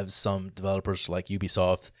devs, some developers like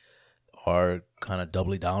Ubisoft are kind of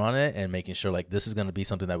doubling down on it and making sure like this is going to be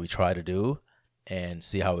something that we try to do and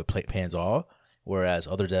see how it pans off. Whereas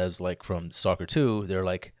other devs like from Stalker 2, they're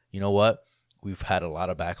like, you know what? We've had a lot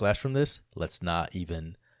of backlash from this. Let's not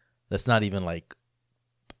even like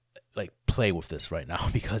play with this right now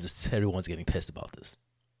because everyone's getting pissed about this.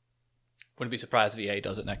 Wouldn't be surprised if EA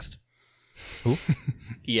does it next. Who?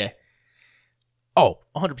 EA. Oh,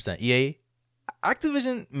 100%. EA.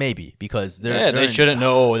 Activision, maybe, because they shouldn't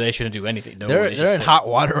do anything. No, they're in hot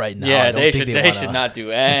water right now. Yeah, they should not do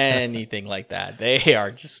anything like that. They are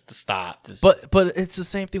just stopped. But it's the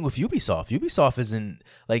same thing with Ubisoft. Ubisoft isn't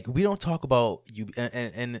like, we don't talk about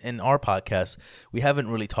and in our podcast we haven't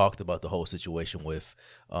really talked about the whole situation with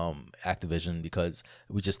Activision because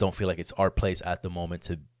we just don't feel like it's our place at the moment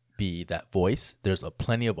to be that voice. There's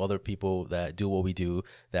plenty of other people that do what we do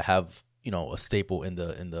that have a staple in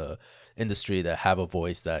the industry that have a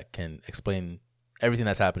voice that can explain everything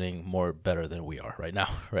that's happening more better than we are right now,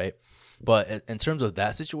 right? But in terms of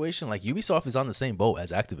that situation, like Ubisoft is on the same boat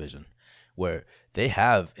as Activision, where they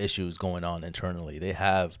have issues going on internally. They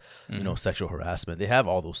have, sexual harassment. They have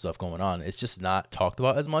all those stuff going on. It's just not talked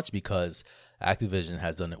about as much because Activision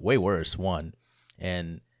has done it way worse, one,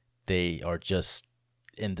 and they are just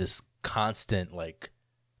in this constant like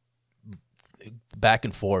back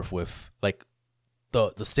and forth with like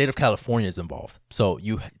the state of California is involved. So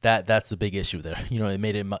that's a big issue there. It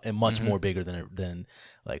made it much more bigger than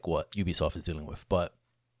like what Ubisoft is dealing with. But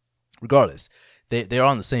regardless, they're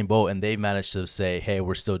on the same boat, and they managed to say, hey,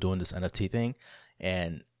 we're still doing this NFT thing.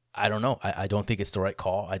 And I don't know. I don't think it's the right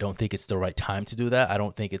call. I don't think it's the right time to do that. I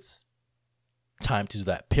don't think it's time to do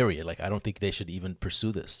that, period. Like, I don't think they should even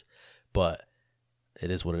pursue this. But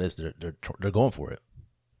it is what it is. They're going for it.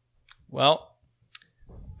 Well,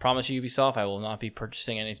 promise you, Ubisoft, I will not be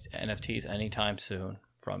purchasing any NFTs anytime soon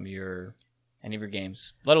from any of your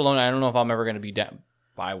games. Let alone, I don't know if I'm ever going to be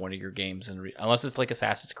buy one of your games, unless it's like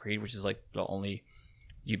Assassin's Creed, which is like the only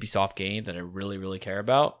Ubisoft games that I really, really care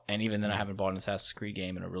about. And even then, I haven't bought an Assassin's Creed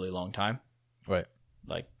game in a really long time. Right.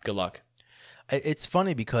 Like, good luck. It's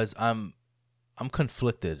funny because I'm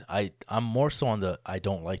conflicted. I'm more so on the I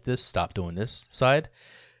don't like this, stop doing this side.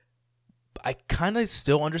 I kind of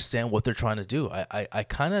still understand what they're trying to do. I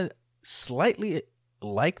kind of slightly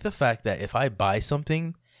like the fact that if I buy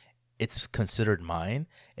something, it's considered mine.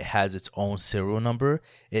 It has its own serial number.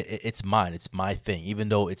 It's mine. It's my thing. Even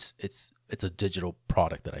though it's a digital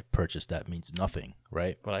product that I purchased, that means nothing,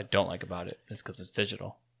 right? What I don't like about it is because it's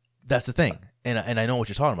digital. That's the thing. And I know what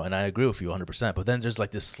you're talking about, and I agree with you 100%. But then there's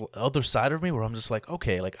like this other side of me where I'm just like,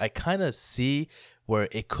 okay, like I kind of see where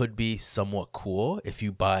it could be somewhat cool if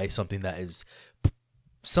you buy something that is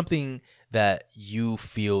something that you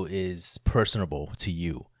feel is personable to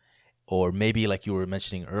you. Or maybe like you were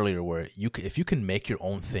mentioning earlier, where if you can make your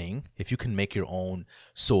own thing, if you can make your own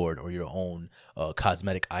sword or your own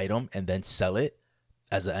cosmetic item and then sell it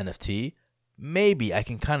as an NFT, maybe I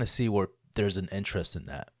can kind of see where there's an interest in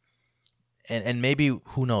that. And maybe,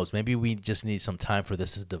 who knows, maybe we just need some time for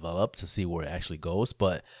this to develop to see where it actually goes.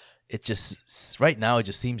 But it just, right now, it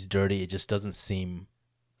just seems dirty. It just doesn't seem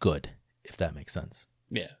good, if that makes sense.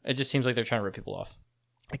 Yeah, it just seems like they're trying to rip people off.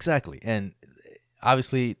 Exactly. And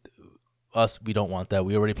obviously, we don't want that.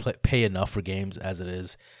 We already pay enough for games as it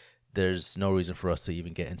is. There's no reason for us to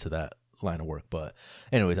even get into that line of work. But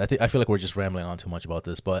anyways, I feel like we're just rambling on too much about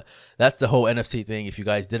this. But that's the whole NFT thing. If you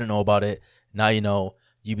guys didn't know about it, now you know.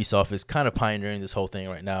 Ubisoft is kind of pioneering this whole thing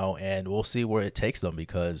right now, and we'll see where it takes them,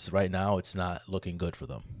 because right now it's not looking good for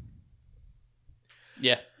them.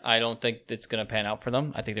 Yeah, I don't think it's going to pan out for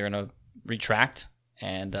them. I think they're going to retract,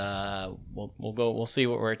 and we'll see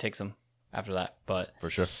where it takes them after that. But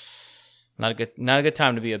for sure, not a good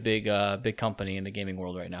time to be a big company in the gaming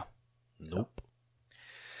world right now. Nope. So.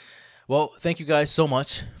 Well, thank you guys so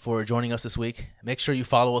much for joining us this week. Make sure you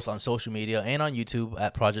follow us on social media and on YouTube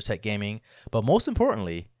at Project Tech Gaming, but most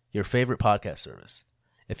importantly, your favorite podcast service.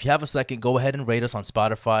 If you have a second, go ahead and rate us on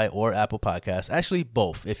Spotify or Apple Podcasts. Actually,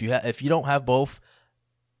 both. If you don't have both,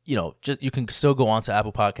 you can still go on to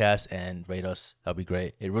Apple Podcasts and rate us. That'd be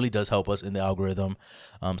great. It really does help us in the algorithm.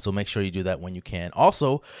 So make sure you do that when you can.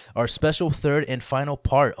 Also, our special third and final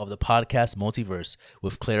part of the podcast multiverse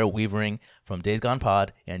with Clara Weavering from Days Gone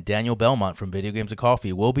Pod and Daniel Belmont from Video Games and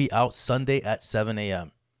Coffee will be out Sunday at 7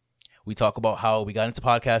 a.m. We talk about how we got into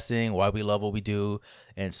podcasting, why we love what we do,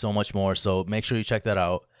 and so much more. So make sure you check that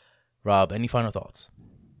out. Rob, any final thoughts?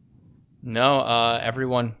 No,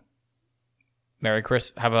 everyone. Merry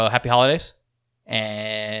Christmas. Have a happy holidays.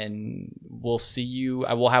 And we'll see you.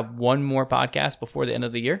 I will have one more podcast before the end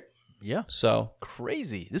of the year. Yeah. So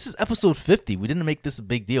crazy. This is episode 50. We didn't make this a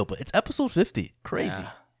big deal, but it's episode 50. Crazy.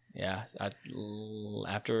 Yeah.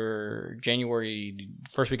 After January,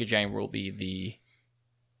 first week of January will be the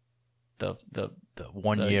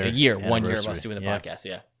 1 year. A year. 1 year of us doing the podcast.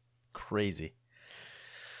 Yeah. Crazy.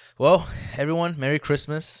 Well, everyone, Merry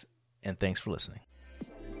Christmas, and thanks for listening.